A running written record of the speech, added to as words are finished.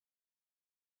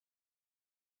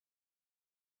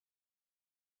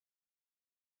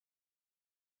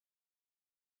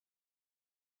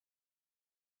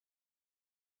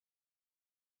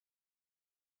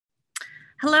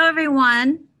Hello,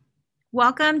 everyone.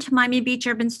 Welcome to Miami Beach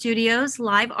Urban Studios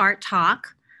live art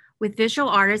talk with visual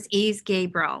artist Yves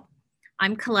Gabriel.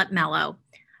 I'm Colette Mello.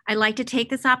 I'd like to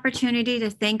take this opportunity to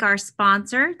thank our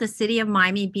sponsor, the City of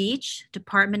Miami Beach,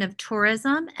 Department of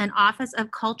Tourism, and Office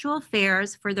of Cultural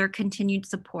Affairs for their continued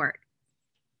support.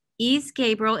 Yves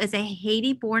Gabriel is a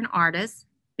Haiti-born artist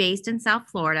based in South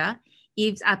Florida.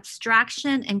 Yves'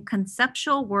 abstraction and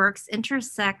conceptual works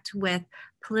intersect with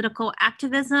political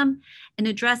activism and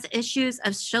address issues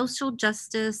of social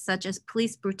justice such as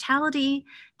police brutality,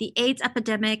 the AIDS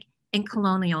epidemic, and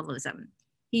colonialism.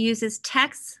 He uses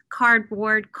text,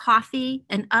 cardboard, coffee,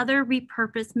 and other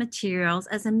repurposed materials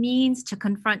as a means to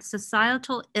confront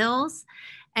societal ills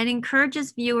and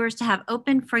encourages viewers to have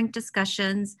open, frank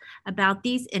discussions about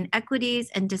these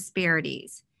inequities and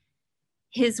disparities.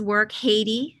 His work,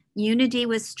 Haiti, Unity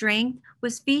with Strength,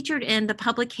 was featured in the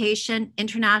publication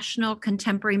International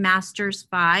Contemporary Masters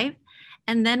 5,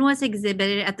 and then was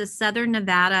exhibited at the Southern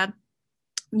Nevada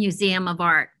Museum of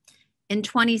Art. In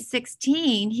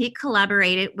 2016, he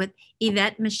collaborated with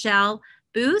Yvette Michelle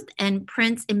Booth and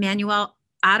Prince Emmanuel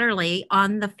Adderley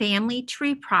on the Family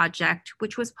Tree Project,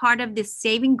 which was part of the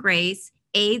Saving Grace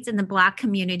AIDS in the Black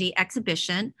Community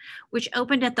exhibition, which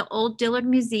opened at the Old Dillard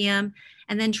Museum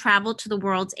and then traveled to the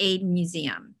World's AIDS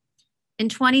Museum. In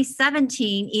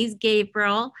 2017, Yves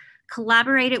Gabriel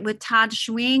collaborated with Todd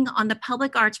Schwing on the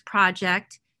public arts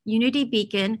project, Unity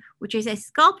Beacon, which is a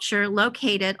sculpture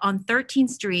located on 13th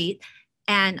Street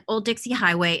and Old Dixie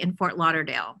Highway in Fort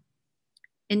Lauderdale.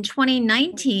 In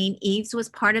 2019, Yves was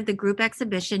part of the group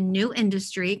exhibition New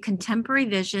Industry, Contemporary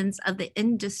Visions of the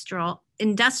Industrial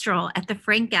at the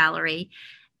Frank Gallery,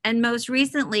 and most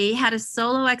recently had a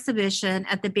solo exhibition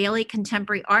at the Bailey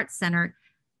Contemporary Arts Center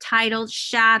titled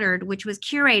Shattered, which was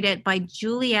curated by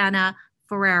Juliana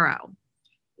Ferrero.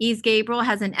 Yves Gabriel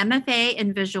has an MFA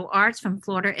in Visual Arts from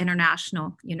Florida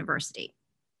International University.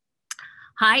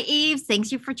 Hi, Yves.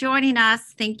 Thank you for joining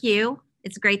us. Thank you.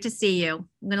 It's great to see you.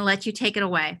 I'm going to let you take it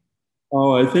away.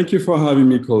 Oh, thank you for having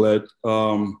me, Colette.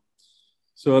 So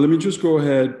let me just go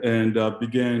ahead and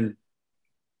begin.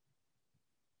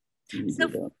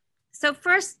 So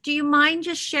first, do you mind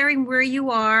just sharing where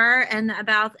you are and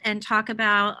talk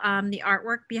about the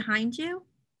artwork behind you?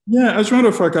 Yeah, as a matter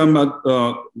of fact, I'm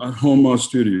at home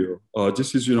studio.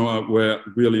 This is, where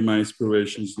really my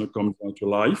inspirations come to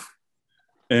life.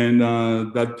 And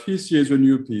that piece here is a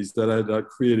new piece that I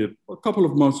created a couple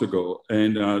of months ago.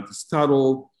 And it's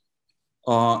titled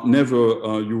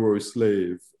Never You Were a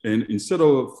Slave. And instead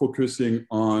of focusing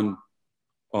on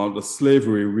the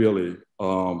slavery really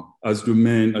as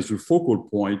the focal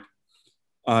point,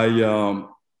 I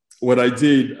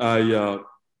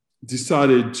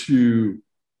decided to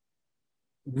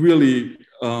really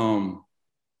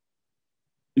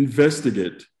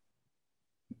investigate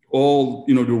all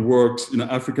the works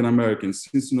African Americans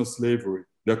since slavery,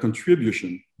 their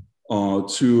contribution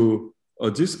to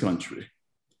this country,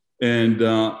 and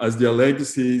as their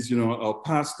legacies are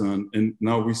passed on, and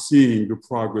now we're seeing the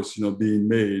progress being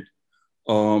made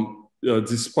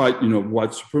despite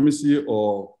white supremacy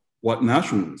or white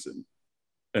nationalism,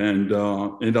 and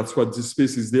that's what this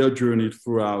space is. Their journey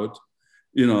throughout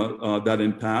that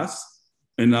impasse,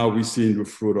 and now we're seeing the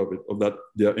fruit of it, of that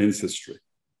their ancestry.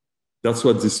 That's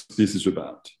what this piece is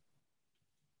about.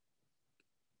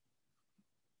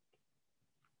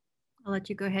 I'll let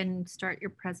you go ahead and start your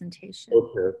presentation.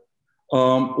 Okay.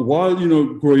 While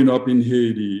growing up in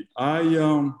Haiti, I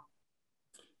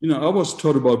was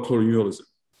taught about colonialism,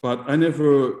 but I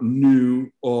never knew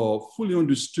or fully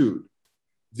understood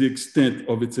the extent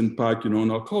of its impact, on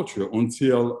our culture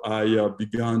until I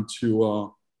began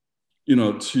to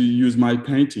use my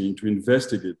painting to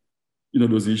investigate,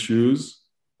 those issues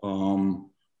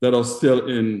that are still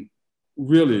in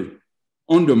really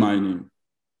undermining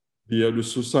the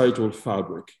societal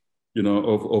fabric,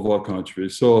 of our country.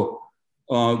 So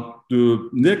the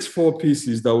next 4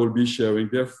 pieces that we'll be sharing,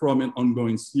 they're from an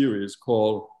ongoing series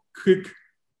called Crick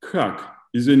Crack.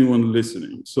 Is anyone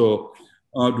listening? So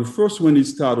the first one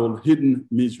is titled Hidden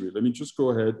Misery. Let me just go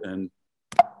ahead and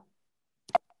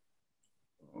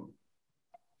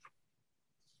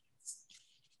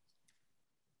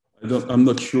I'm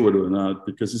not sure whether or not,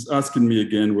 because it's asking me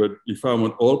again if I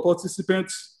want all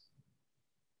participants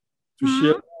to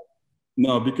share.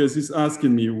 No, because it's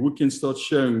asking me who can start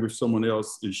sharing with someone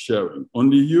else is sharing.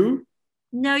 Only you?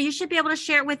 No, you should be able to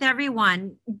share it with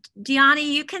everyone. Diani,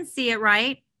 you can see it,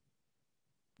 right?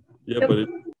 Yeah, but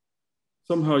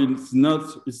somehow it's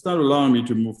not allowing me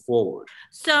to move forward.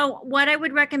 So what I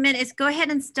would recommend is go ahead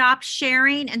and stop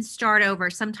sharing and start over.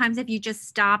 Sometimes if you just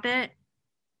stop it.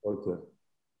 Okay.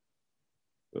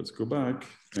 let's go back,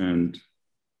 and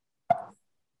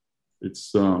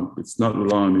it's not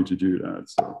allowing me to do that.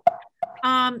 So.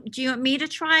 Do you want me to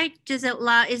try? Does it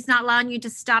allow? It's not allowing you to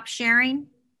stop sharing?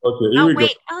 Okay. Oh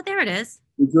wait. Go. Oh, there it is.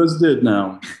 It just did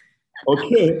now.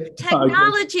 Okay.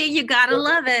 Technology, you gotta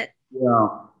love it. Yeah.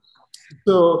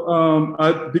 So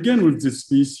I began with this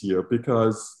piece here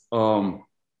because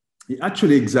it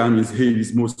actually examines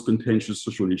Haiti's most contentious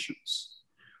social issues,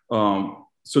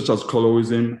 such as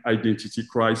colorism, identity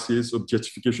crisis,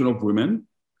 objectification of women,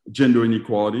 gender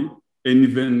inequality, and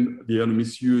even the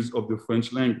misuse of the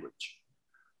French language.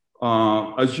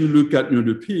 As you look at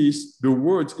the piece, the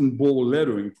words in bold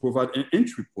lettering provide an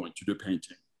entry point to the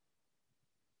painting.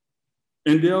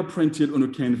 And they are printed on a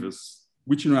canvas,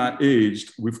 which are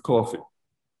aged with coffee,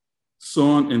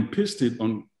 sewn and pasted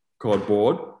on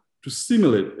cardboard to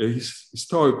simulate a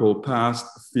historical past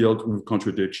filled with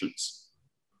contradictions.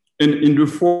 And in the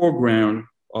foreground,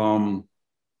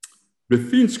 the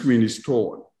thin screen is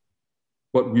torn,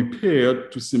 but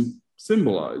repaired to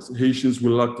symbolize Haitians'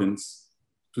 reluctance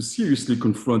to seriously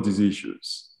confront these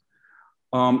issues.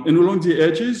 And along the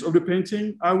edges of the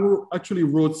painting, I actually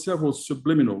wrote several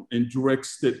subliminal and direct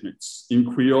statements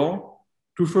in Creole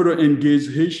to further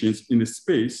engage Haitians in a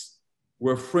space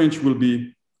where French will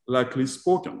be likely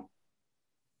spoken.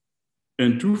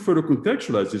 And to further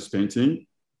contextualize this painting,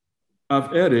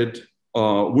 I've added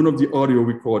one of the audio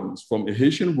recordings from a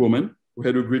Haitian woman who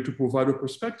had agreed to provide a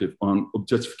perspective on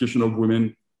objectification of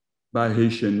women by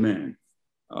Haitian men.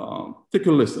 Take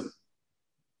a listen.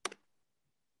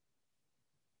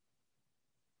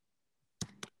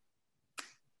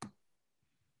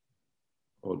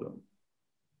 Hold on.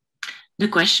 The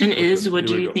question is, what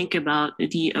do you think about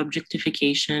the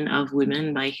objectification of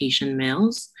women by Haitian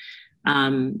males?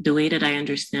 The way that I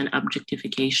understand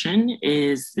objectification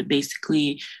is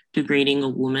basically degrading a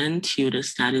woman to the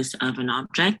status of an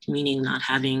object, meaning not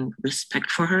having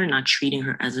respect for her, not treating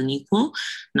her as an equal,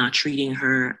 not treating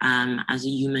her as a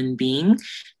human being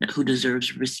who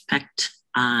deserves respect,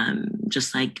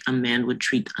 just like a man would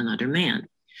treat another man.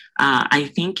 I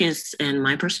think is, in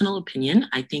my personal opinion,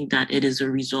 I think that it is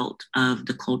a result of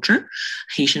the culture.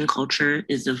 Haitian culture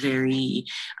is a very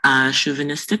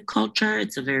chauvinistic culture.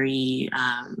 It's a very,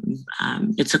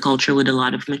 it's a culture with a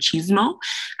lot of machismo.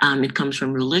 It comes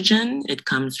from religion. It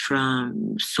comes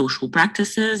from social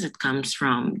practices. It comes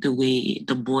from the way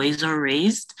the boys are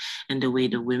raised and the way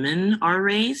the women are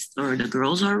raised, or the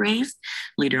girls are raised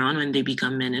later on when they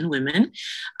become men and women.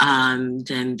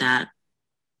 Then that,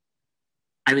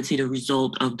 I would say, the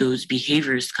result of those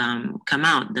behaviors come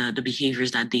out, the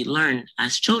behaviors that they learn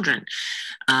as children.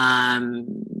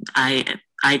 I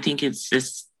think it's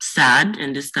just sad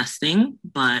and disgusting,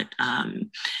 but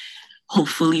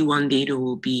hopefully one day there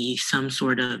will be some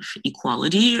sort of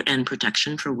equality and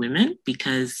protection for women,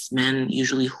 because men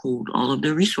usually hold all of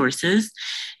the resources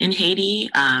in Haiti.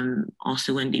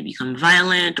 Also, when they become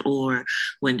violent or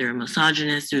when they're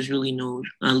misogynist, there's really no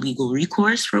legal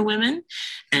recourse for women.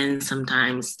 And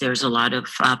sometimes there's a lot of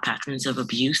patterns of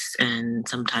abuse, and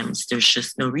sometimes there's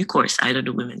just no recourse. Either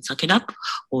the women suck it up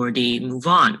or they move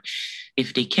on,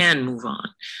 if they can move on.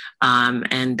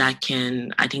 And that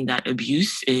can, I think that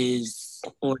abuse is,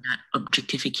 or that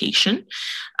objectification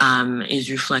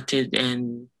is reflected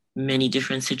in many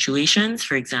different situations.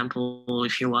 For example,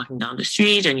 if you're walking down the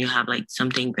street and you have like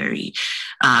something very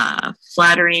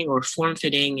flattering or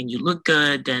form-fitting and you look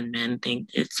good, then men think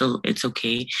it's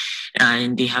okay,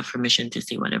 and they have permission to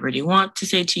say whatever they want to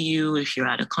say to you. If you're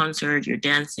at a concert, you're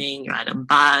dancing, you're at a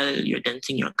bal, you're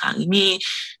dancing your kalimi,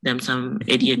 then some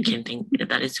idiot can think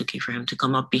that it's okay for him to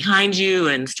come up behind you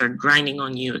and start grinding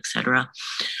on you, etc.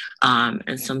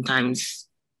 And sometimes,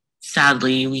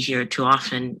 sadly, we hear too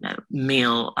often that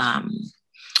male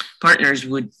partners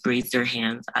would raise their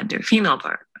hands at their female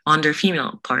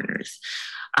partners.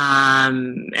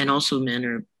 And also men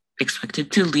are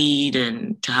expected to lead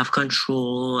and to have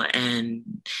control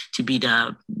and to be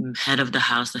the head of the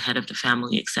house, the head of the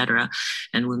family, etc.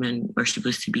 And women are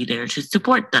supposed to be there to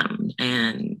support them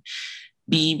and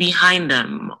be behind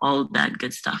them, all that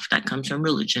good stuff that comes from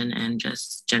religion and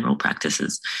just general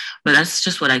practices. But that's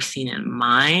just what I've seen in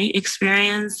my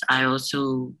experience. I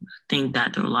also think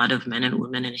that there are a lot of men and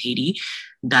women in Haiti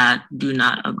that do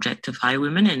not objectify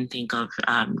women and think of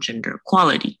gender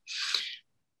equality.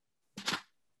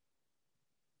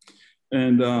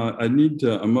 And I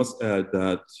must add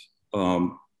that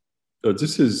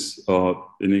this is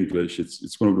in English.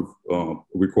 It's one of the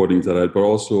recordings that I had, but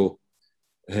also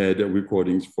had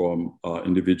recordings from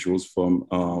individuals from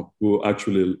who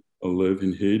actually live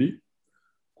in Haiti.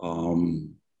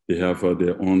 They have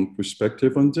their own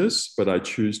perspective on this, but I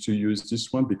choose to use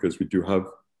this one because we do have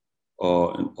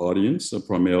an audience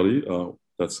primarily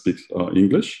that speaks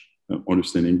English,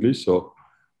 understand English. So,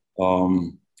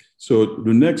 so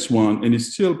the next one, and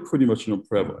it's still pretty much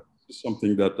prevalent. It's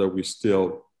something that we're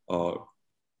still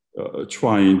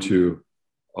trying to.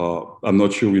 I'm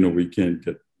not sure we can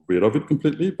get rid of it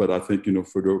completely, but I think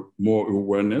for the more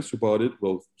awareness about it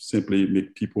will simply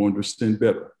make people understand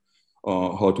better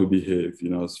how to behave.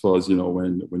 As far as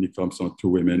when it comes on to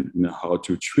women, how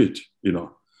to treat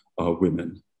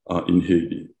women in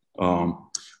Haiti.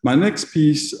 My next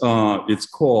piece, it's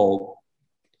called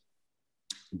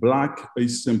Black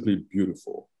is Simply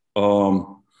Beautiful.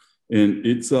 And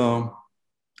it's,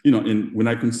 and when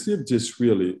I conceived this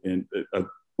really, and I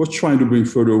was trying to bring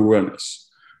further awareness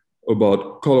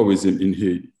about colorism in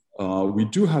Haiti. We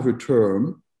do have a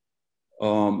term,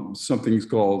 something is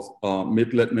called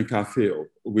Metlet Mekafeo,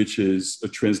 which is a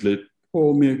translate,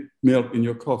 pour milk in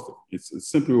your coffee. It's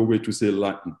simply a way to say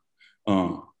Latin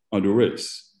on the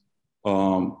race.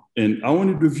 And I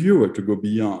wanted the viewer to go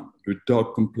beyond the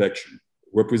dark complexion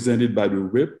represented by the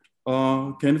ripped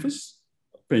canvas,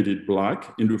 painted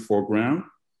black in the foreground,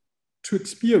 to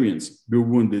experience the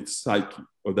wounded psyche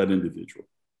of that individual.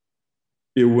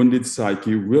 A wounded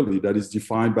psyche really that is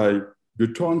defined by the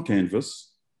torn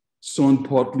canvas, sewn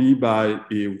partly by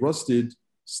a rusted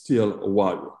steel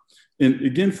wire. And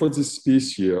again, for this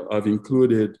piece here, I've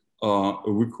included a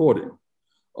recording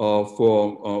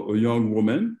for a young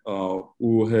woman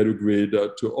who had agreed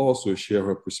to also share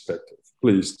her perspective.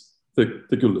 Please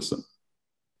take a listen.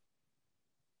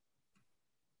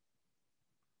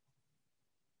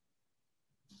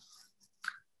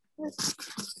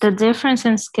 The difference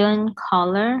in skin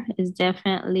color is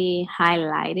definitely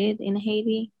highlighted in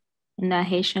Haiti, in the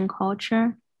Haitian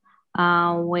culture,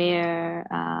 where,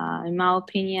 in my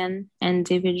opinion,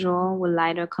 individual with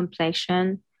lighter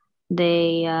complexion,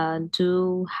 they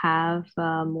do have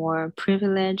more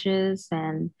privileges,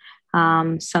 and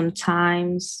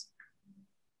sometimes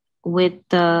with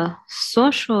the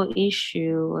social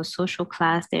issue or social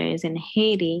class there is in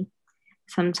Haiti,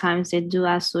 sometimes they do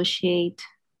associate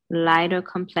lighter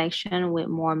complexion with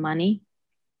more money.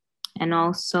 And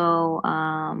also,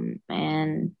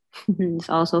 and it's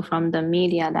also from the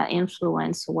media, that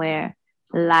influence where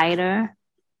lighter,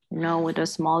 with a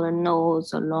smaller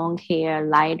nose or long hair,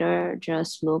 lighter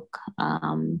just look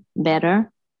better.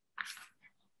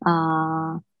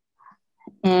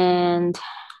 And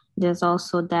there's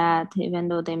also that, even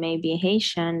though they may be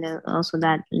Haitian, there's also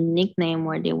that nickname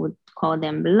where they would call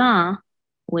them blanc,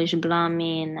 which blanc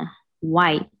mean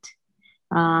white.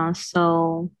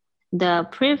 So the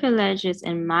privileges,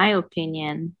 in my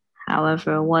opinion,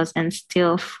 however, was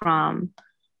instilled from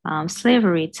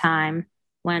slavery time,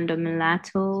 when the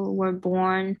mulatto were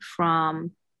born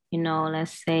from,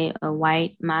 let's say a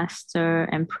white master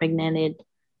impregnated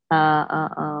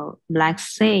a black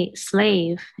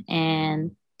slave,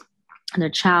 and the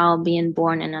child being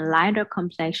born in a lighter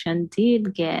complexion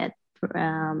did get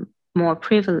more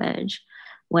privilege,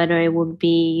 whether it would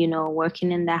be,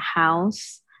 working in the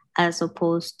house as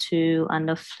opposed to on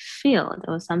the field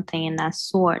or something in that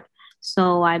sort.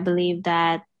 So I believe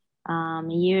that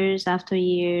years after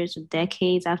years,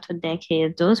 decades after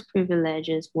decades, those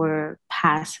privileges were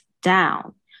passed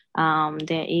down.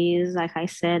 There is, like I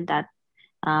said, that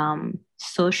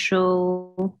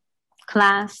social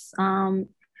class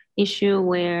issue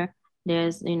where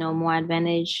there's, more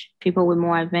advantage, people with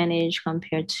more advantage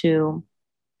compared to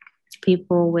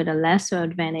people with a lesser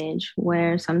advantage,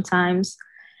 where sometimes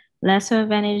lesser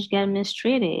advantage get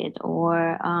mistreated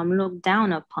or looked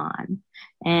down upon.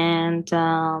 And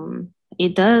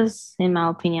it does, in my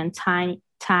opinion,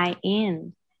 tie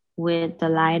in with the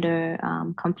lighter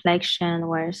complexion,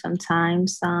 where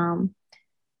sometimes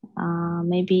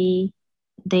maybe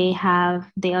they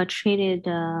are treated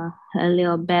a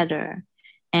little better.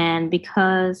 And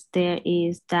because there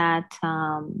is that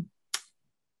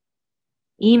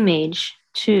image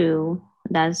too,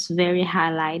 that's very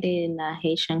highlighted in the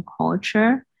Haitian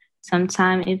culture,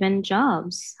 sometimes even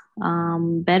jobs,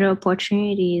 better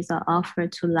opportunities are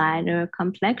offered to lighter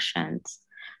complexions.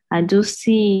 I do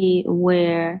see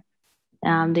where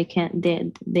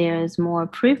there's more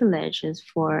privileges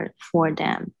for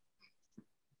them.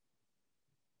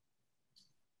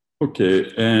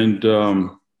 Okay, and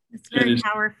it's very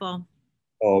powerful.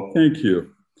 Oh, thank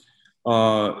you.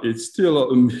 It's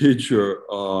still a major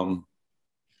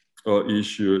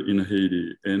issue in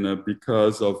Haiti, and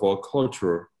because of our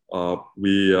culture,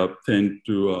 we tend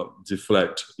to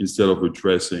deflect instead of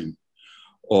addressing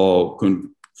or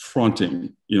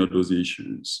confronting, those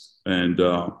issues, and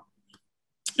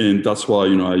that's why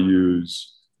I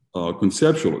use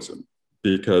conceptualism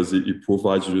because it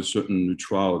provides you a certain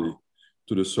neutrality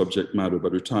to the subject matter. By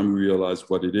the time you realize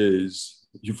what it is,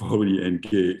 you've already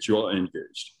engaged, you're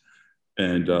engaged.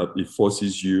 And it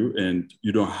forces you, and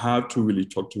you don't have to really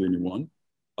talk to anyone.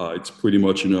 It's pretty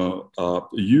much, you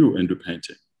and the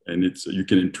painting. And you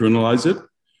can internalize it.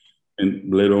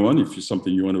 And later on, if it's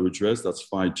something you want to address, that's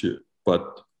fine too.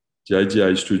 But the idea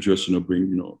is to just,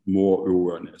 bring, more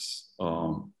awareness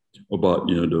about,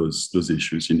 those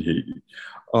issues in Haiti.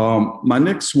 My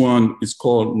next one is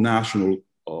called National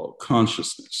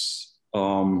Consciousness.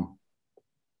 For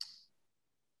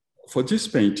this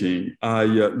painting, I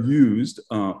used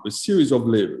a series of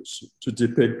layers to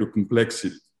depict the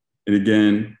complexity,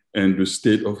 and the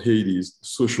state of Haiti's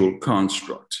social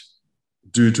construct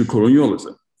due to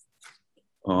colonialism.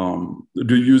 The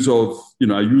use of,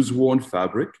 I use worn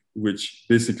fabric, which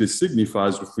basically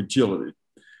signifies the fragility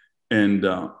and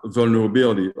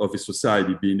vulnerability of a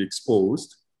society being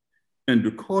exposed. And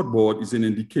the cardboard is an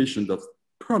indication that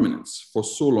permanence for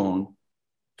so long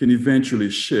can eventually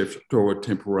shift toward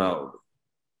temporality.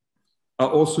 I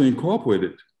also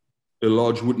incorporated a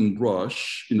large wooden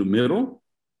brush in the middle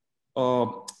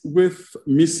with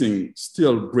missing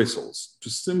steel bristles to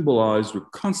symbolize the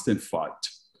constant fight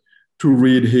to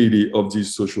rid Haiti of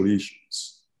these social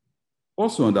issues.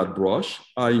 Also on that brush,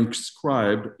 I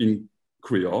inscribed in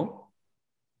Creole,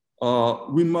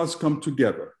 we must come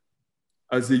together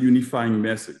as a unifying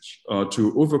message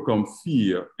to overcome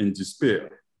fear and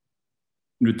despair.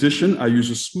 In addition, I use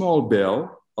a small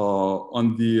bell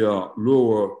on the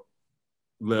lower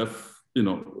left,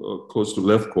 close to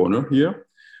left corner here,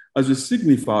 as a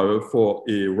signifier for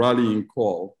a rallying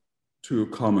call to a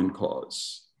common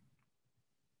cause.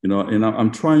 And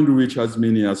I'm trying to reach as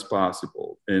many as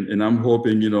possible. And I'm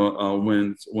hoping,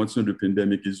 once the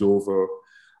pandemic is over,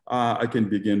 I can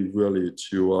begin really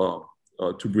to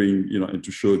bring, and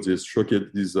to showcase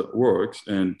these works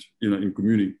and, in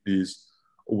communities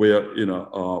where,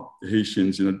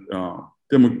 Haitians,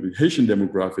 Haitian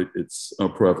demographic, it's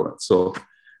prevalent. So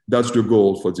that's the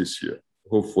goal for this year.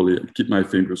 Hopefully, keep my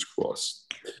fingers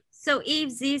crossed. So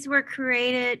Yves, these were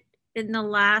created in the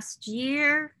last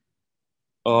year?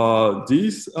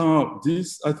 These,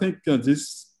 I think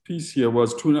this piece here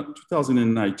was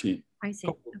 2019. I see.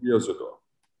 A couple of years ago.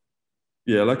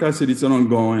 Yeah, like I said, it's an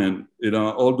ongoing,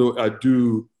 although I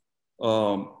do,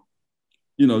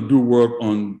 do work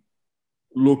on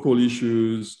local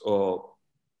issues or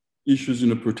issues,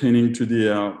 pertaining to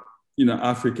the,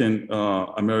 African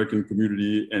American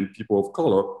community and people of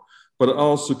color, but I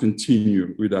also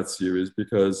continue with that series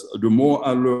because the more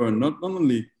I learn, not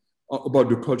only about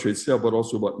the culture itself, but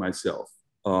also about myself.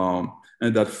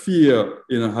 And that fear,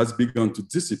 has begun to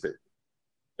dissipate.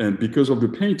 And because of the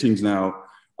paintings now,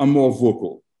 I'm more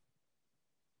vocal,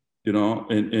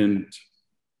 and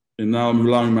now I'm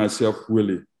allowing myself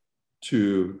really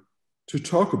to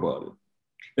talk about it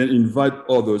and invite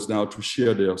others now to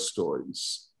share their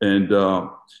stories. And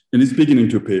it's beginning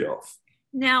to pay off.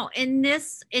 Now, in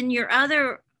your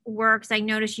other works, I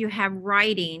notice you have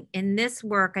writing. In this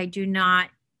work, I do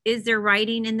not. Is there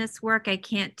writing in this work? I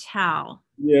can't tell.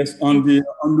 Yes, on the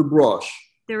brush.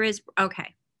 There is,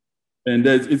 okay. And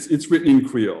it's written in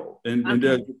Creole. And,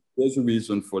 okay. and there's a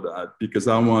reason for that, because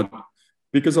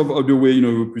because of the way,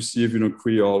 we perceive,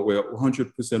 Creole, where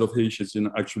 100% of Haitians,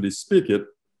 actually speak it.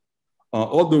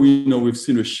 Although, we've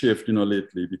seen a shift,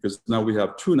 lately, because now we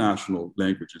have two national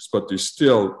languages, but they're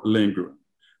still lingering.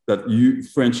 That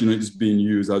French, is being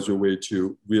used as a way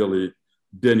to really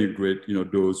denigrate,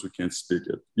 those who can't speak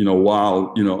it,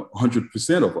 while,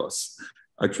 100% of us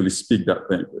actually speak that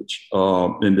language.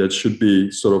 And there should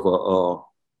be sort of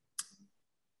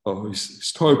a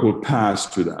historical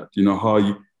past to that,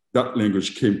 how that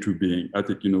language came to being. I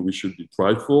think, we should be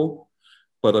prideful,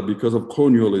 but because of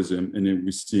colonialism, and then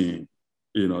we're seeing,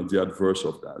 the adverse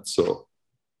of that. So,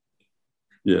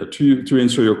 yeah, to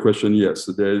answer your question, yes,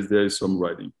 there is some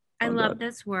writing. I love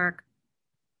this work.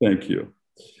 Thank you.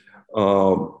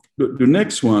 The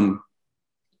next one,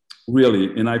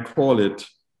 really, and I call it,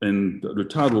 and the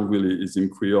title really is in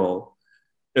Creole,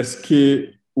 Est-ce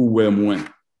que ou est moi?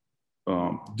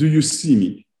 Do you see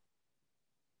me?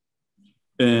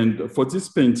 And for this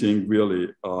painting, really,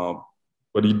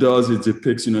 what it does is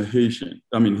depicts,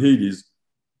 Haiti's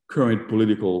current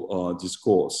political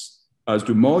discourse as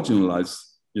the marginalized,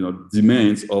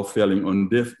 demands are falling on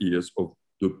deaf ears of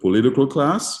the political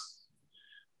class.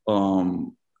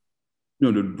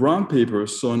 The brown paper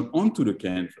sewn onto the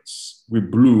canvas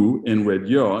with blue and red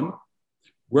yarn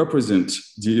represent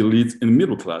the elite and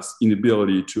middle class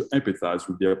inability to empathize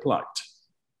with their plight.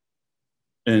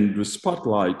 And the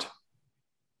spotlight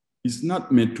is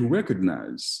not meant to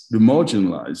recognize the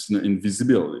marginalized,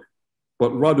 invisibility,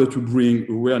 but rather to bring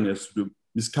awareness to the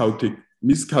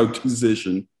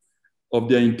miscalculation of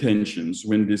their intentions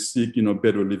when they seek,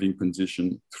 better living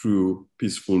condition through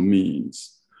peaceful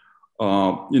means.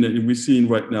 We're seeing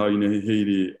right now in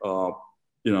Haiti,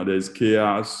 there's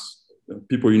chaos.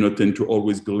 People, tend to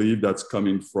always believe that's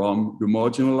coming from the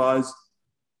marginalized,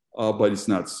 but it's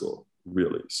not so,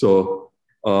 really. So,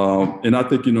 and I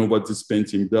think, what this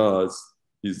painting does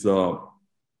is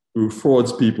it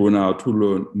forces people now to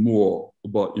learn more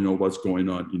about, what's going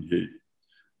on in Haiti.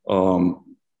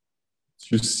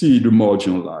 To see the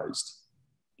marginalized,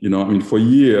 for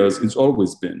years, it's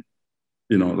always been,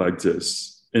 like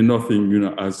this, and nothing,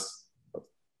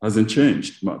 hasn't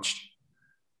changed much.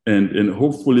 And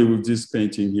hopefully with this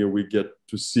painting here, we get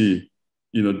to see,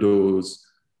 those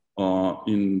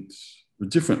in a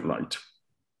different light,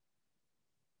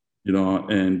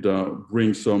 and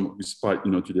bring some respite,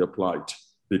 to their plight,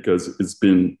 because it's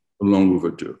been long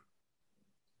overdue.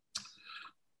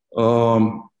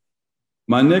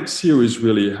 My next series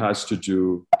really has to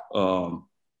do,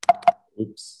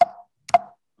 oops,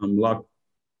 I'm locked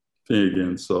in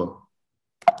again, so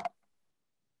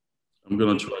I'm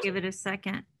gonna try. Give it a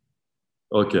second.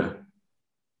 Okay.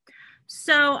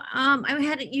 So I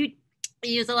had you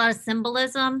use a lot of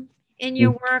symbolism in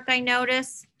your work. I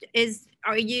noticed. Do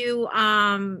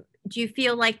you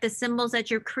feel like the symbols that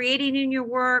you're creating in your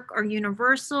work are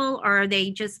universal, or are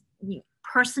they just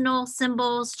personal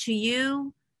symbols to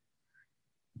you?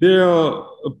 They are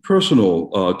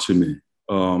personal to me,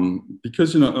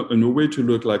 because, in a way to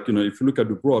look like, if you look at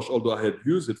the brush, although I had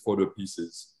used it for the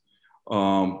pieces,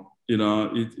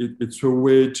 it's a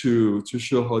way to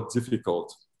show how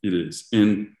difficult it is.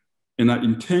 And I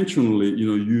intentionally,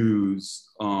 use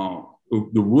the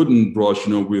wooden brush,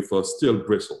 with steel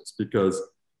bristles, because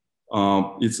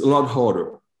it's a lot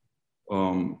harder.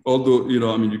 Although,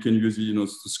 you can use it, to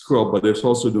scrub, but there's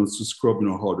also to scrub,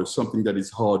 harder, something that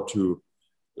is hard to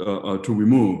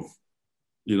remove,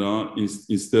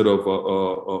 instead of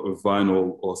a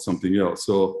vinyl or something else.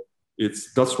 So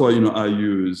that's why, I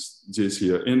use this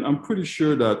here. And I'm pretty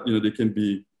sure that, they can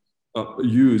be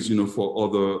used, for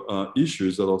other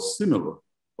issues that are similar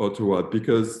to what,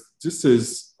 because this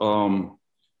is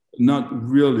not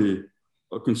really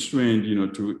constrained,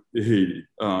 to Haiti.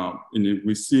 And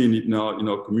we're seeing it now in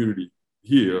our community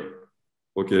here,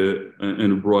 okay,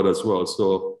 and abroad as well.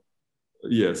 So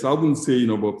yes, I wouldn't say,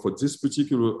 but for this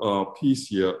particular piece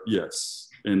here, yes.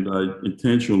 And I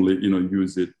intentionally,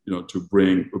 use it, to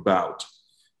bring about,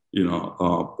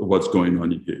 what's going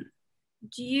on in Haiti.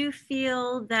 Do you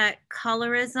feel that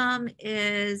colorism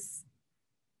is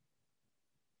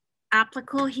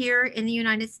applicable here in the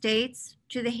United States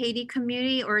to the Haiti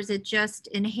community, or is it just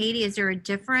in Haiti? Is there a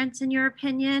difference in your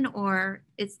opinion, or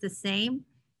it's the same?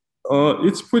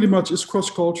 It's pretty much, it's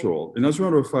cross-cultural. And as a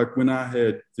matter of fact, when I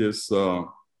had this, my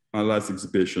last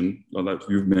exhibition, like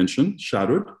you've mentioned,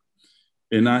 Shattered,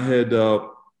 and I had,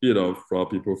 for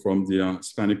people from the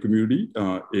Hispanic community,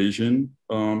 Asian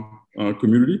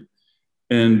community.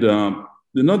 And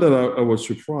not that I was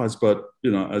surprised, but,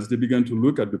 as they began to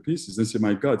look at the pieces and say,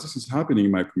 my God, this is happening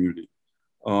in my community.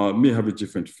 May have a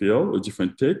different feel, a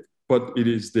different take, but it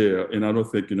is there. And I don't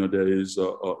think, there is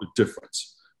a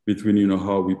difference between,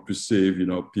 how we perceive,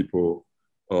 people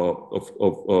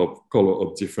of color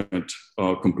of different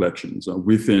complexions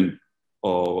within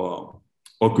our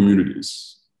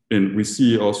communities. And we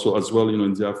see also as well,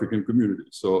 in the African community.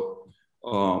 So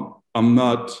I'm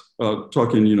not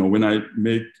talking, when I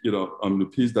make, the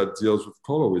piece that deals with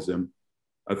colorism,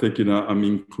 I think, I'm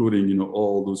including,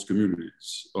 all those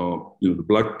communities, the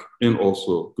Black and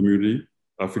also community,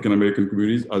 African-American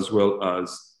communities, as well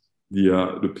as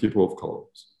the people of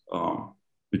colors.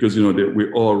 Because,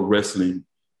 we're all wrestling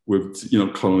with,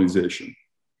 colonization,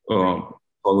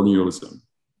 colonialism.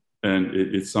 And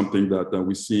it's something that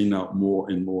we're seeing now more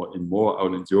and more and more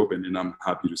out in the open, and I'm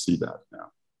happy to see that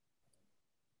now.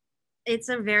 It's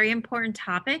a very important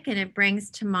topic, and it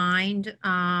brings to mind,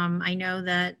 I know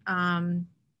that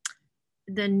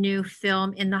the new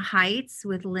film In the Heights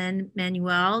with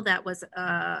Lin-Manuel, that was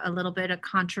a little bit of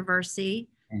controversy,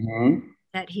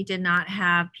 that he did not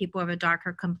have people of a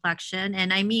darker complexion.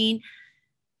 And I mean,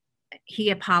 he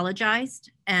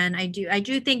apologized, and I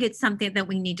do think it's something that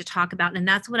we need to talk about. And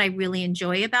that's what I really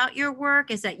enjoy about your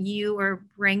work, is that you are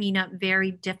bringing up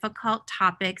very difficult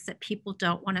topics that people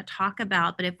don't want to talk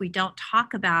about. But if we don't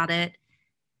talk about it,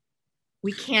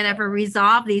 we can't ever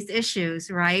resolve these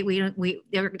issues, right?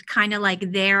 They're kind of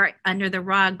like there under the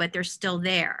rug, but they're still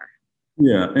there.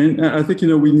 Yeah, and I think,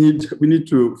 we need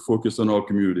to focus on our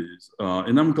communities.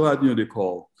 And I'm glad, they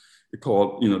call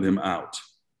call, them out.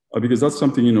 Because that's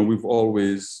something, we've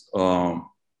always held,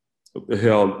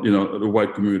 the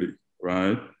white community,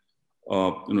 right?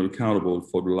 Accountable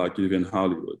for the lack of in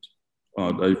Hollywood,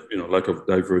 lack of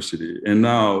diversity. And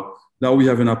now we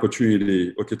have an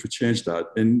opportunity, to change that.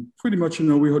 And pretty much,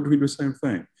 we are doing the same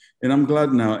thing. And I'm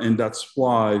glad now, and that's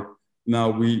why now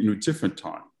we in a different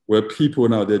time where people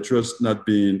now, they're just not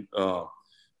being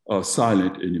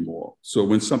silent anymore. So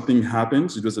when something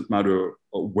happens, it doesn't matter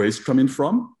where it's coming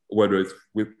from, whether it's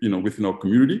within our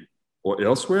community or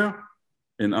elsewhere.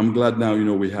 And I'm glad now,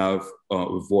 we have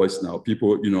a voice now.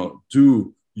 People,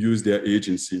 do use their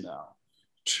agency now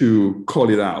to call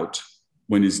it out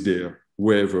when it's there,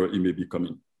 wherever it may be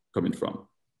coming from.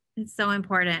 It's so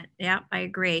important. Yeah, I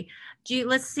agree.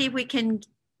 Let's see if we can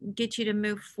get you to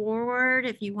move forward.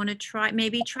 If you want to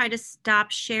maybe try to stop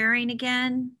sharing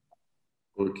again.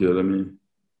 Okay, let me.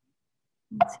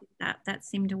 Let's see, that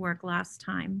seemed to work last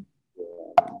time.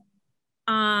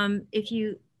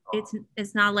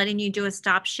 It's not letting you do a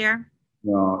stop share.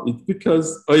 No, it's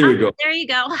because, here you go. There you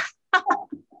go.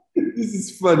 This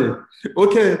is funny.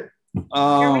 Okay.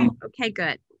 Okay,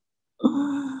 good.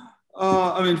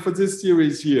 For this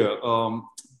series here,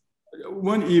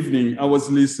 one evening I was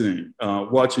listening,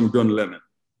 watching Don Lemon.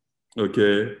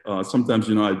 Okay. Sometimes,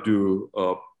 I do,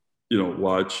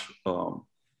 watch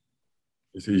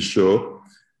his show.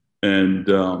 And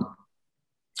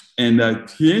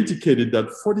he indicated that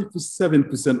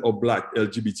 47% of Black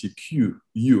LGBTQ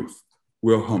youth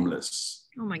were homeless.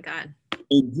 Oh my God.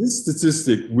 And this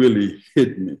statistic really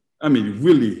hit me.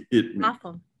 Really hit me.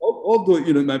 Awful. Although,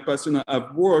 my personal,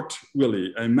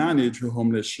 I manage a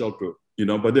homeless shelter,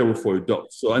 but they were for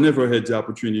adults. So I never had the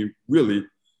opportunity really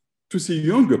to see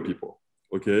younger people,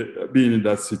 being in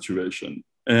that situation.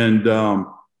 And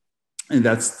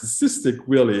that statistic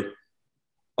really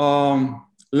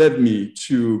led me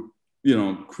to,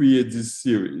 create this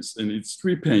series, and it's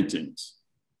 3 paintings,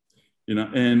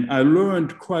 and I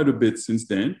learned quite a bit since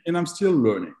then, and I'm still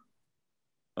learning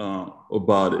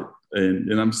about it.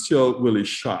 And I'm still really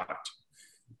shocked,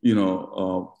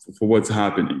 for what's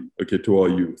happening, to our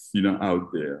youth,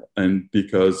 out there. And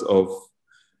because of,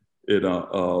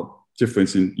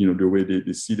 difference in, the way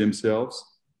they see themselves,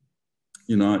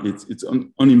 it's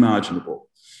unimaginable.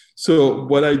 So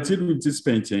what I did with this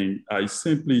painting, I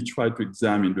simply tried to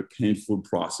examine the painful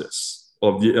process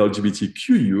of the LGBTQ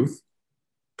youth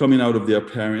coming out of their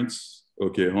parents,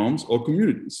 homes or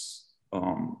communities.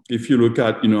 If you look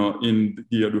at, in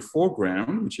the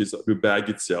foreground, which is the bag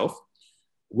itself,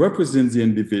 represents the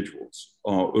individuals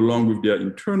along with their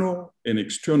internal and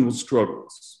external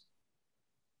struggles.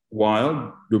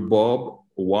 While the barbed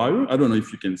wire, I don't know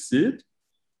if you can see it,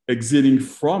 exiting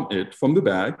from the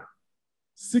bag,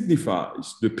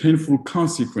 signifies the painful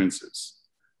consequences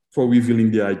for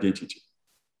revealing their identity.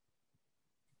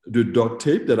 The duct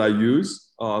tape that I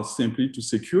use simply to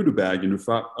secure the bag in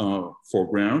the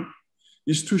foreground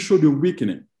is to show the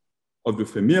weakening of the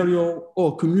familial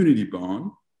or community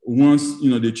bond once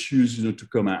they choose to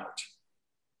come out.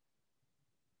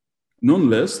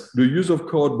 Nonetheless, the use of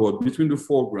cardboard between the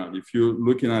foreground, if you're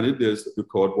looking at it, there's the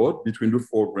cardboard between the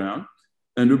foreground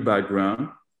and the background,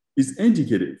 is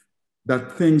indicative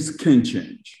that things can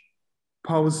change.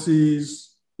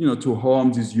 Policies, to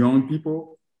harm these young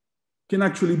people can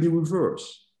actually be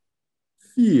reversed.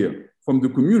 Fear from the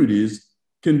communities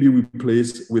can be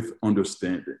replaced with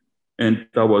understanding. And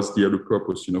that was the other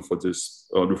purpose, for this,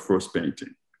 the first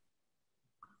painting.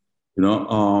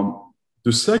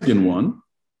 The second one,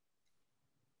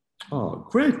 oh,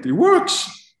 great, it works.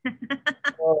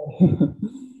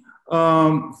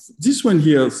 This one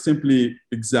here simply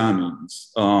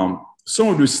examines some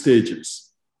of the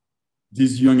stages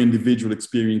these young individuals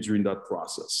experience during that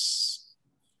process.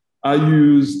 I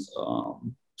used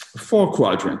 4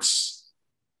 quadrants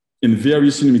in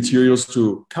various materials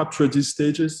to capture these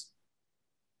stages.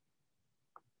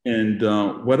 And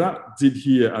what I did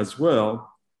here as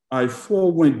well, I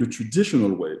forewent the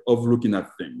traditional way of looking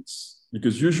at things,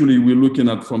 because usually we're looking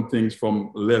at things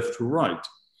from left to right.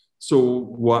 So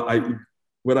what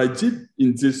I did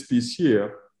in this piece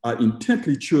here, I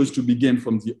intently chose to begin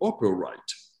from the upper right,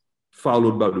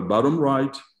 followed by the bottom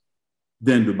right,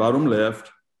 then the bottom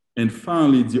left, and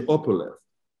finally the upper left,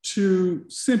 to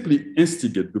simply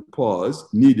instigate the pause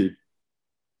needed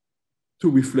to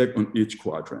reflect on each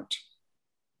quadrant.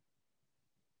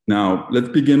 Now, let's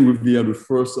begin with the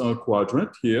first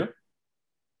quadrant here.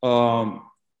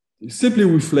 Simply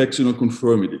reflection on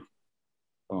conformity.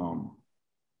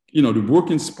 The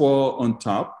broken spar on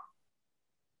top,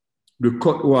 the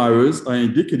cut wires are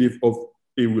indicative of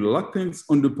a reluctance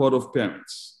on the part of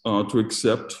parents to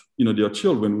accept, their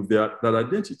children with that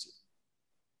identity.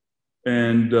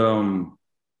 And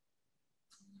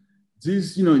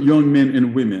these, young men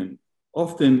and women,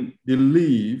 often they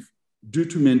leave due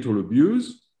to mental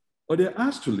abuse, or they're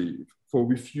asked to leave for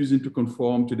refusing to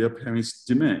conform to their parents'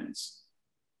 demands.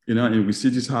 And we see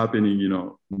this happening,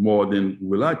 more than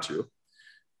we like to.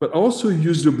 But also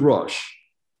use the brush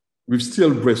with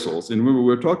steel bristles. And when we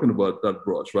were talking about that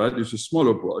brush, right? It's a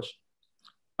smaller brush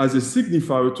as a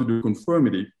signifier to the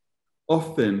conformity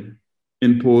often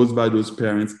imposed by those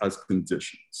parents as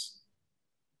conditions.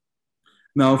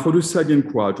 Now, for the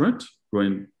second quadrant,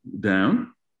 going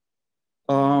down,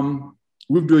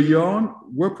 with the young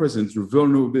represents the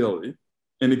vulnerability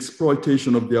and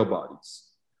exploitation of their bodies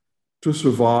to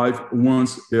survive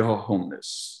once they are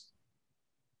homeless.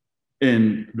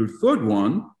 And the third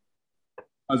one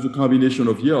has a combination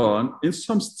of yarn and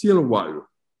some steel wire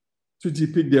to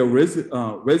depict their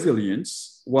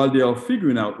resilience while they are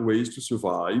figuring out ways to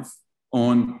survive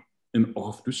on and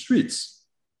off the streets.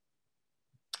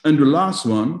 And the last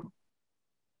one,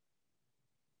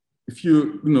 if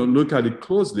you look at it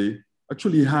closely,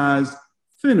 actually has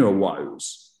thinner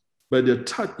wires, but they're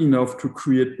tight enough to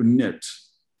create a net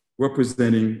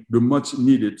representing the much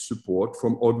needed support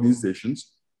from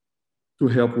organizations to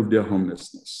help with their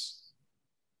homelessness.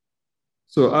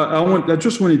 So I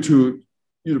just wanted to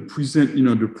present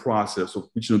the process of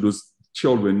which those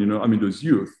children, those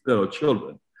youth that are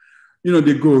children,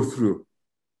 they go through,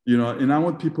 and I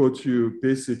want people to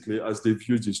basically, as they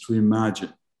view this, to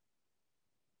imagine.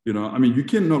 You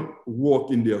cannot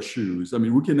walk in their shoes.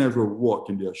 We can never walk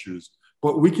in their shoes,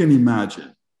 but we can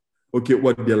imagine, okay,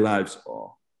 what their lives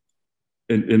are.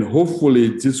 And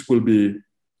hopefully this will be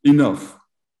enough,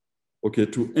 okay,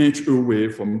 to inch away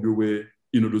from the way,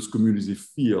 those communities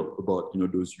feel about,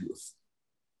 those youth.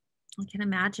 I can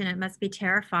imagine it must be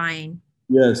terrifying.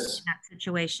 Yes. In that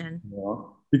situation. Yeah.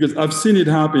 Because I've seen it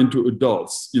happen to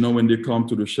adults, when they come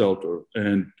to the shelter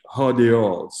and how they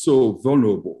are so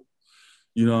vulnerable,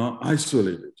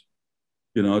 isolated,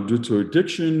 due to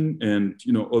addiction and,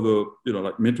 other,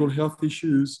 like mental health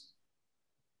issues.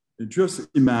 And just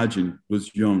imagine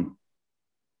those young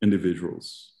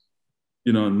individuals,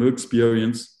 no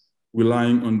experience,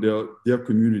 relying on their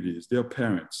communities, their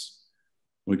parents,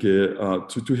 okay,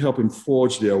 to help them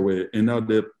forge their way. And now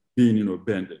they're being,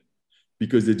 abandoned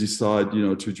because they decide,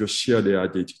 to just share their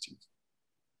identity.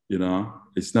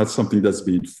 It's not something that's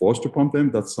being forced upon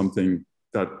them. That's something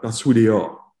that's who they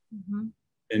are. Mm-hmm.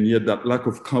 And yet that lack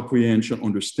of comprehension,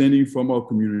 understanding from our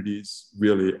communities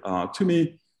really, to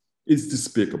me, is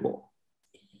despicable.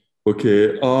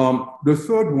 Okay, the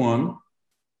third one,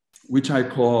 which I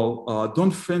call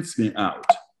Don't Fence Me Out.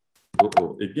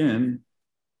 Again.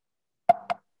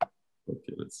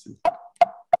 Okay, let's see.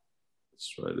 Let's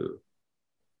try to.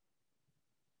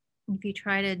 If you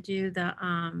try to do the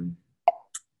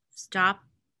stop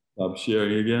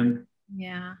sharing again.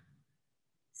 Yeah.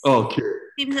 Okay.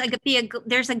 Seems like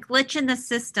there's a glitch in the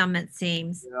system, it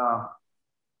seems. Yeah.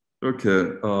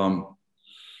 Okay.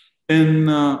 And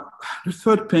the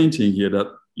third painting here that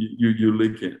you're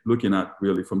looking at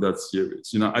really from that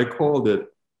series, I called it,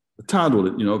 titled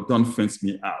it, Don't Fence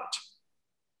Me Out.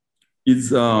 It's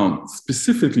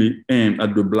specifically aimed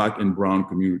at the Black and Brown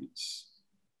communities.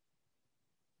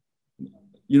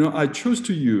 I chose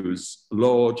to use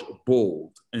large,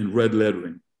 bold, and red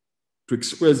lettering to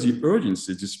express the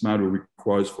urgency this matter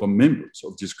requires for members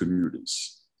of these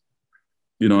communities,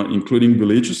 including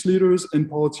religious leaders and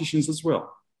politicians as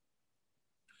well.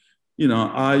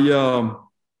 I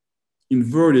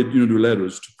inverted, the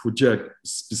letters to project a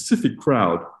specific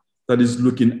crowd that is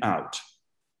looking out,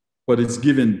 but it's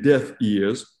given deaf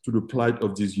ears to the plight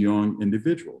of these young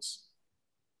individuals.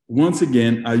 Once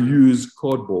again, I use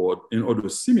cardboard and other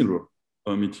similar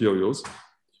materials,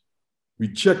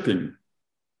 rejecting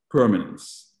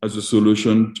permanence as a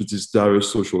solution to these dire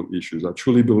social issues. I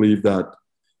truly believe that,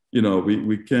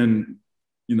 we can,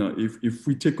 if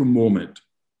we take a moment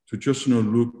to just,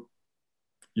 look,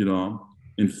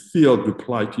 and feel the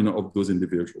plight, of those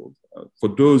individuals. For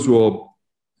those who are,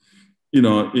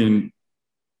 in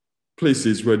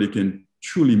places where they can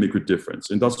truly make a difference.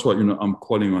 And that's why, I'm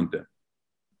calling on them.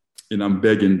 And I'm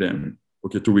begging them,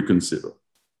 okay, to reconsider.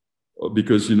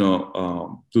 Because,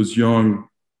 those young,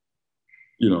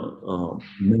 men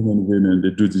and women, they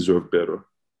do deserve better.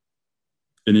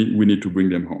 And we need to bring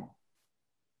them home.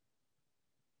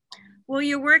 Well,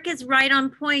 your work is right on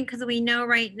point because we know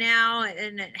right now,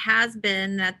 and it has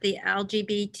been, that the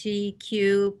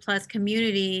LGBTQ plus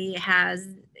community has,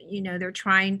 you know, they're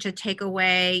trying to take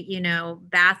away, you know,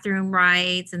 bathroom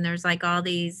rights, and there's like all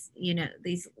these, you know,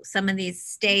 some of these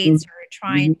states are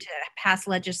trying to pass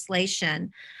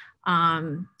legislation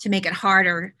to make it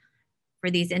harder for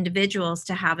these individuals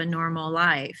to have a normal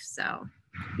life. So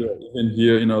yeah, even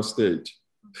here in our state.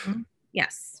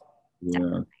 Yes.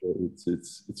 Yeah,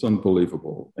 it's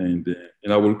unbelievable, and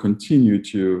I will continue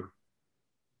to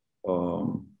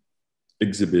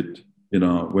exhibit, you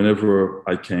know, whenever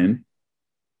I can,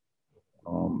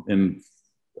 and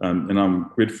I'm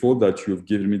grateful that you've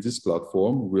given me this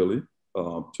platform, really,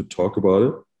 to talk about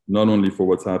it, not only for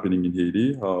what's happening in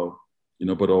Haiti, you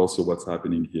know, but also what's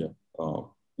happening here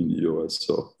in the US.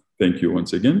 So thank you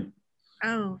once again.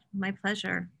 Oh, my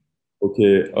pleasure.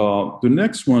 Okay, the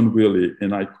next one really,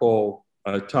 and I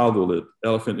titled it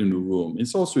Elephant in the Room.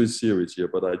 It's also a series here,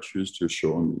 but I choose to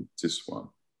show only this one.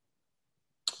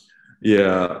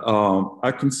 Yeah,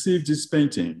 I conceived this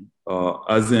painting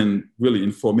as an really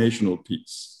informational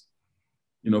piece,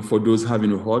 you know, for those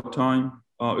having a hard time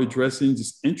addressing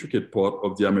this intricate part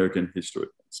of the American history,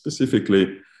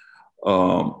 specifically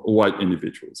white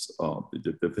individuals.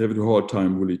 They have a hard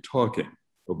time really talking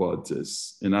about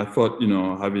this. And I thought, you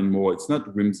know, having more, it's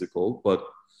not whimsical, but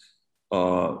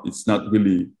it's not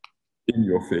really in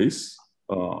your face,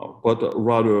 but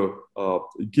rather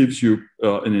it gives you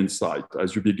an insight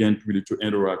as you begin really to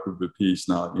interact with the piece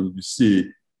now, and you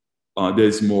see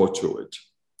there's more to it,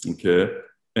 okay?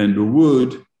 And the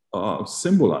wood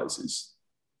symbolizes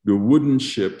the wooden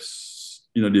ships,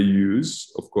 you know, they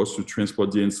use, of course, to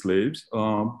transport the enslaved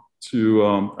to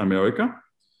America.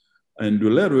 And the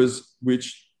letters,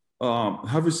 which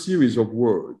have a series of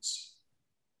words,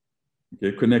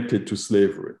 okay, connected to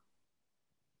slavery.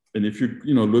 And if you,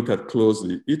 you know, look at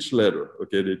closely, each letter,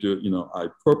 okay, they do, you know, I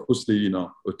purposely, you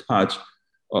know, attach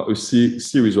a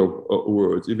series of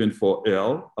words. Even for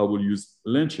L, I will use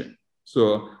lynching.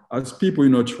 So as people, you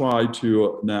know, try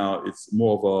to, now it's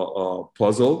more of a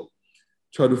puzzle,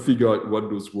 try to figure out what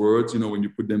those words, you know, when you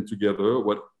put them together,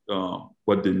 what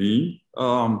they mean.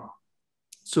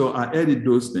 So I added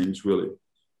those things really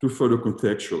to further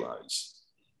contextualize,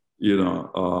 you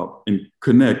know, and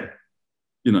connect,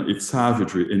 you know, its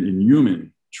savagery and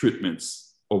inhuman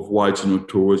treatments of whites, you know,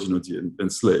 towards, you know, the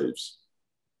enslaved.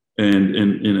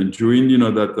 And during, you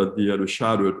know, the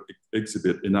shadowed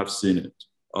exhibit, and I've seen it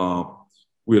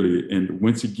really. And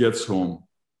once he gets home,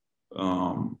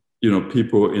 you know,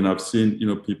 people, and I've seen, you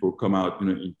know, people come out, you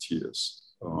know, in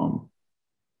tears.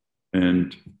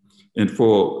 And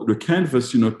for the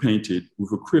canvas, you know, painted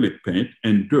with acrylic paint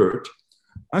and dirt,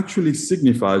 actually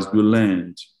signifies the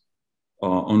land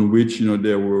on which, you know,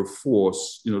 they were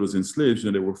forced, you know, those enslaved, you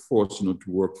know, they were forced, you know, to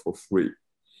work for free.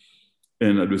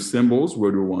 And the symbols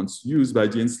were the ones used by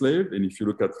the enslaved. And if you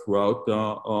look at throughout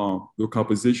the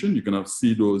composition, you can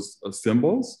see those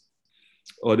symbols.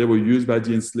 They were used by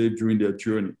the enslaved during their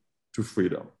journey to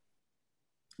freedom,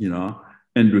 you know.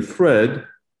 And the thread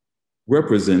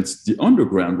represents the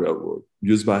Underground Railroad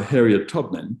used by Harriet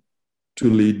Tubman to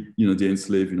lead, you know, the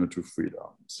enslaved, you know, to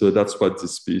freedom. So that's what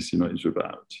this piece, you know, is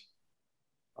about.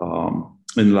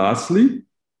 And lastly,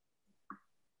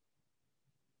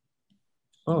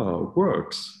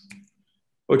 works.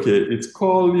 Okay, it's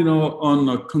called, you know,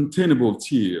 Uncontainable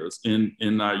Tears.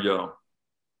 And I,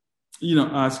 you know,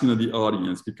 ask, you know, the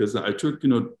audience, because I took, you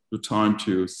know, the time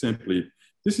to simply,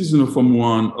 this is, you know, from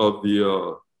one of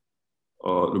the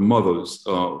mothers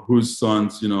whose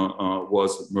sons, you know,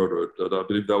 was murdered. I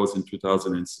believe that was in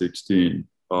 2016.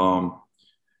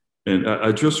 And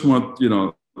I just want, you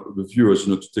know, the viewers,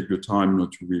 you know, to take the time, you know,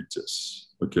 to read this,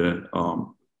 okay?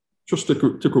 Just take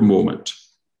a moment,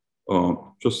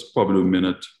 just probably a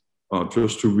minute,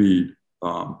 just to read,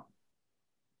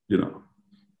 you know,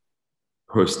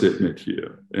 her statement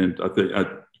here. And I think,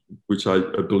 which I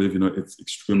believe, you know, it's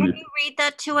extremely— Can you read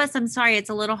that to us? I'm sorry, it's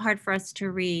a little hard for us to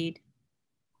read.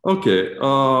 Okay.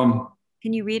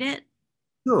 Can you read it?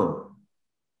 Sure.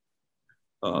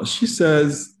 She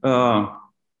says, let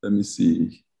me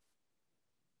see.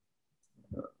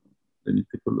 Let me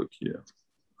take a look here,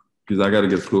 because I got to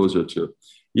get closer to.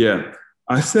 Yeah.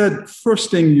 I said, first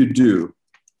thing you do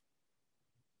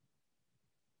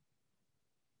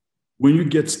when you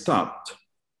get stopped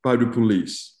by the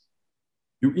police,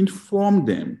 you inform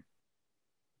them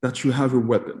that you have a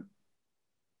weapon,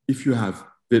 if you have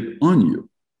it on you,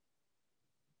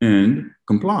 and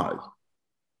comply.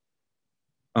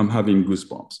 I'm having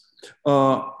goosebumps.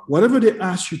 Whatever they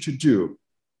ask you to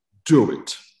do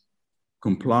it.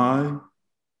 Comply,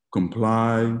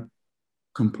 comply,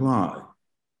 comply.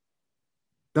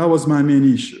 That was my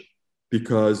main issue,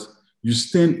 because you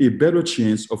stand a better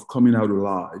chance of coming out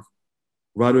alive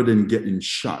rather than getting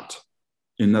shot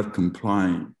and not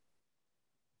complying.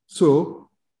 So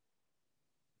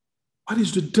what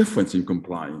is the difference in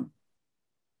complying?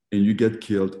 And you get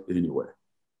killed anyway.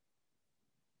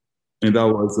 And that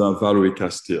was Valerie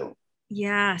Castile.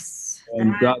 Yes.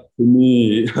 And that to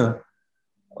me,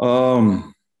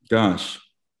 gosh.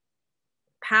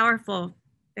 Powerful,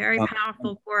 very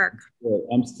powerful work.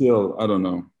 I'm still, I don't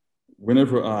know,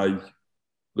 whenever I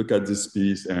look at this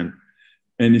piece and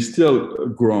it's still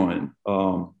growing.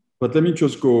 But let me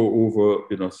just go over,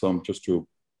 some, just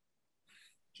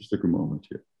take a moment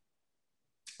here.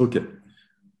 Okay.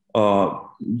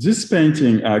 This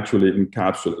painting actually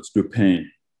encapsulates the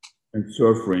pain and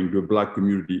suffering the Black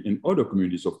community and other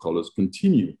communities of colors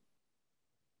continue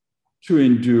to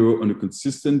endure on a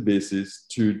consistent basis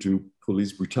due to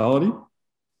police brutality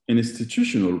and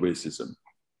institutional racism.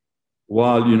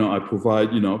 While, I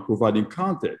providing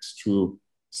context through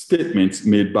statements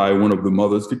made by one of the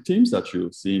mother's victims that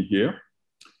you're seeing here,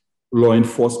 law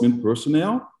enforcement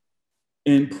personnel,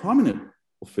 and prominent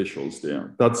officials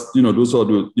there. That's, those are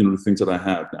the, the things that I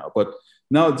have now. But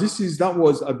now that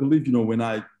was, I believe, when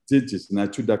I did this and I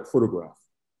took that photograph.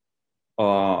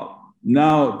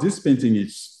 Now this painting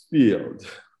is filled,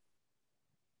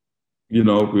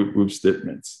 with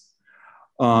statements.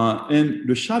 And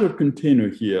the shadowed container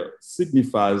here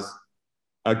signifies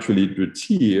actually the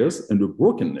tears and the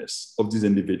brokenness of these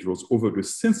individuals over the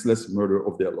senseless murder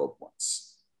of their loved ones.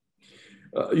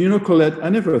 Colette, I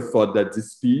never thought that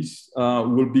this piece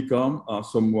will become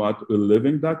somewhat a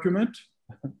living document.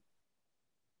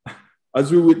 As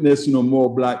we witness,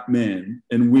 more Black men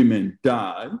and women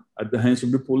die at the hands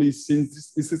of the police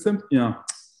since this in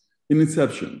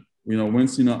inception.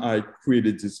 Once I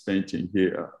created this painting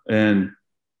here, and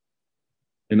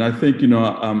I think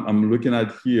I'm looking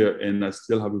at here, and I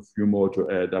still have a few more to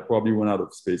add. I probably run out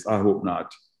of space. I hope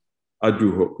not. I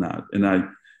do hope not, and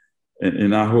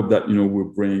I hope that we'll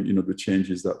bring the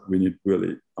changes that we need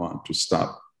really to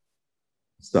stop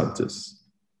this.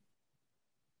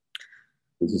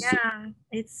 Yeah,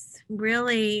 it's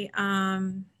really,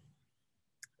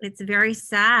 it's very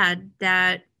sad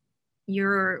that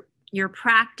your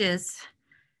practice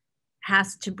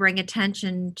has to bring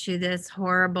attention to this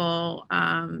horrible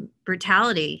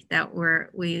brutality that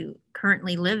we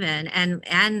currently live in,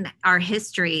 and our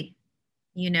history.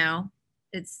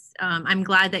 It's I'm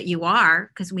glad that you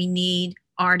are, because we need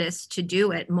artists to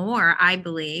do it more, I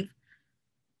believe.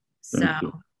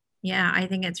 So. Yeah, I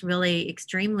think it's really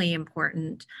extremely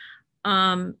important.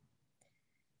 Can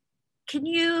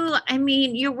you,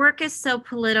 your work is so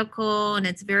political and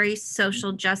it's very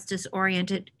social justice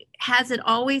oriented. Has it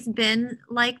always been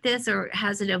like this, or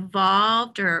has it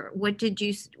evolved, or what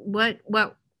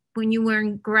when you were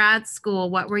in grad school,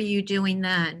 what were you doing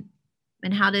then?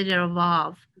 And how did it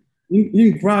evolve?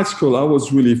 In grad school, I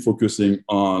was really focusing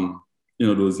on,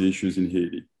 those issues in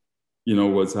Haiti.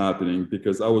 What's happening,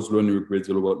 because I was learning a great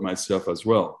deal about myself as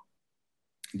well.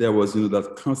 There was,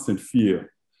 that constant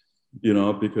fear,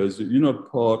 because you're not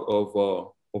part of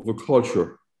a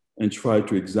culture and try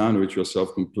to exonerate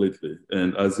yourself completely.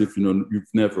 And as if,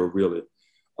 you've never really,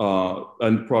 I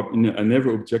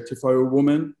never objectify a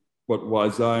woman, but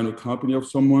was I in a company of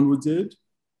someone who did?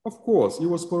 Of course, it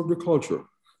was part of the culture.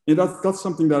 And that's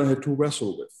something that I had to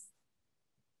wrestle with,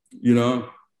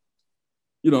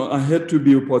 I had to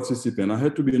be a participant. I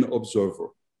had to be an observer.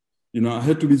 I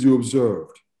had to be the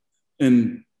observed.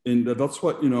 And that's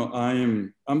what,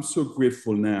 I'm so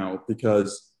grateful now,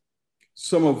 because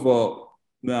some of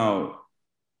now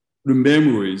the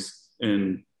memories,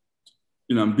 and,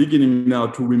 I'm beginning now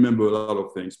to remember a lot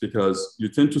of things, because you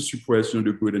tend to suppress, the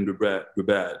good and the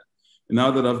bad. And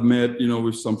now that I've met,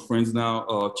 with some friends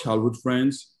now, childhood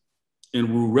friends,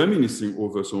 and we're reminiscing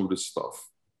over some of this stuff.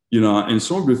 And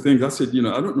some of the things I said,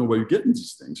 I don't know where you're getting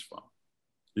these things from,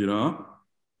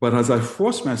 but as I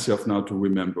force myself now to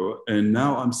remember, and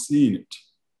now I'm seeing it,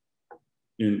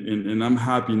 and I'm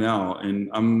happy now, and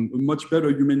I'm a much better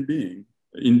human being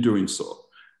in doing so.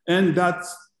 And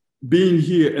that's being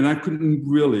here, and I couldn't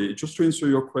really, just to answer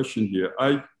your question here,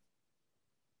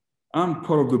 I'm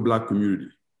part of the Black community,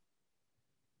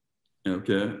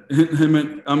 okay?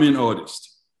 I'm an artist,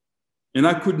 and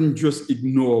I couldn't just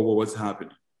ignore what was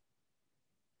happening.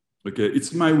 Okay,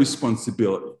 it's my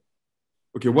responsibility.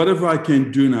 Okay, whatever I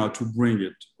can do now to bring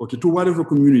it, okay, to whatever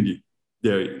community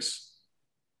there is.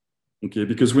 Okay,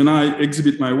 because when I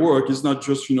exhibit my work, it's not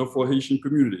just, for Haitian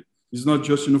community. It's not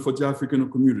just, for the African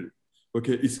community.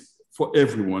 Okay, it's for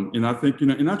everyone. And I think,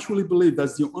 and I truly believe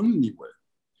that's the only way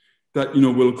that,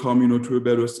 we'll come, to a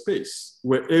better space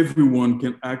where everyone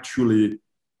can actually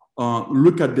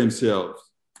look at themselves,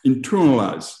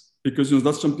 internalize, because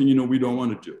that's something we don't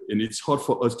want to do, and it's hard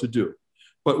for us to do.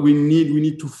 But we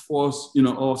need to force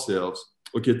ourselves,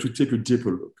 okay, to take a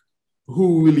deeper look.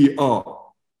 Who we really are,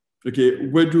 okay?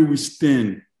 Where do we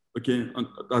stand, okay, on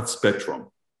that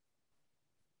spectrum?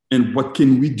 And what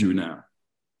can we do now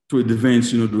to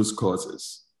advance, those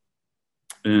causes?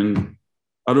 And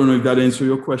I don't know if that answers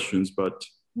your questions, but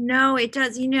no, it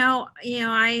does.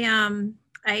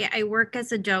 I work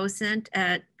as a docent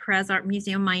at Perez Art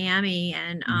Museum Miami,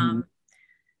 and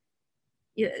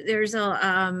there's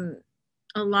a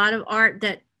lot of art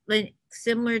that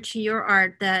similar to your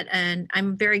art and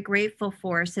I'm very grateful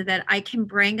for, so that I can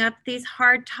bring up these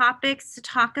hard topics to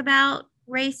talk about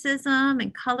racism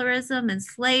and colorism and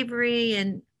slavery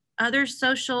and other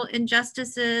social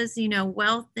injustices,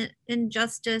 wealth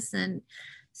injustice and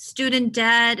student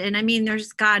debt. And I mean,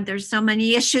 there's so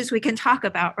many issues we can talk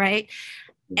about, right?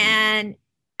 And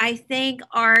I think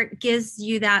art gives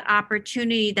you that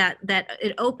opportunity, that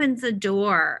it opens a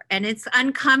door, and it's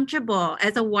uncomfortable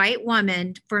as a white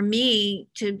woman for me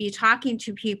to be talking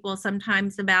to people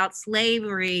sometimes about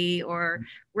slavery or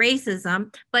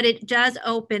racism, but it does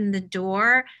open the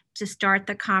door to start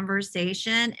the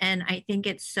conversation. And I think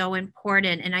it's so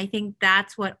important. And I think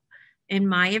that's what, in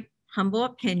my humble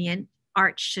opinion,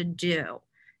 art should do.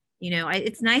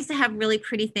 It's nice to have really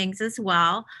pretty things as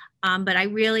well. But I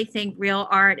really think real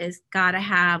art is got to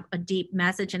have a deep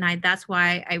message. And that's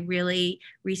why I really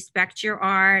respect your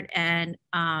art and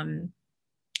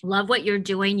love what you're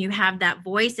doing. You have that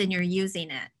voice and you're using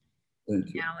it.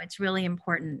 Thank you. It's really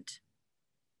important.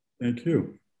 Thank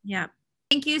you. Yeah.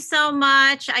 Thank you so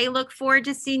much. I look forward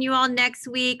to seeing you all next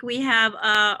week. We have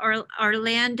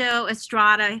Orlando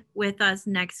Estrada with us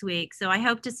next week. So I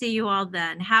hope to see you all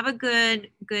then. Have a good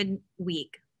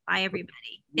week. Bye,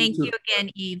 everybody. Thank you again,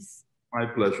 Yves. My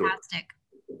pleasure. Fantastic.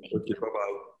 Okay,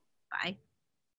 bye-bye. Bye.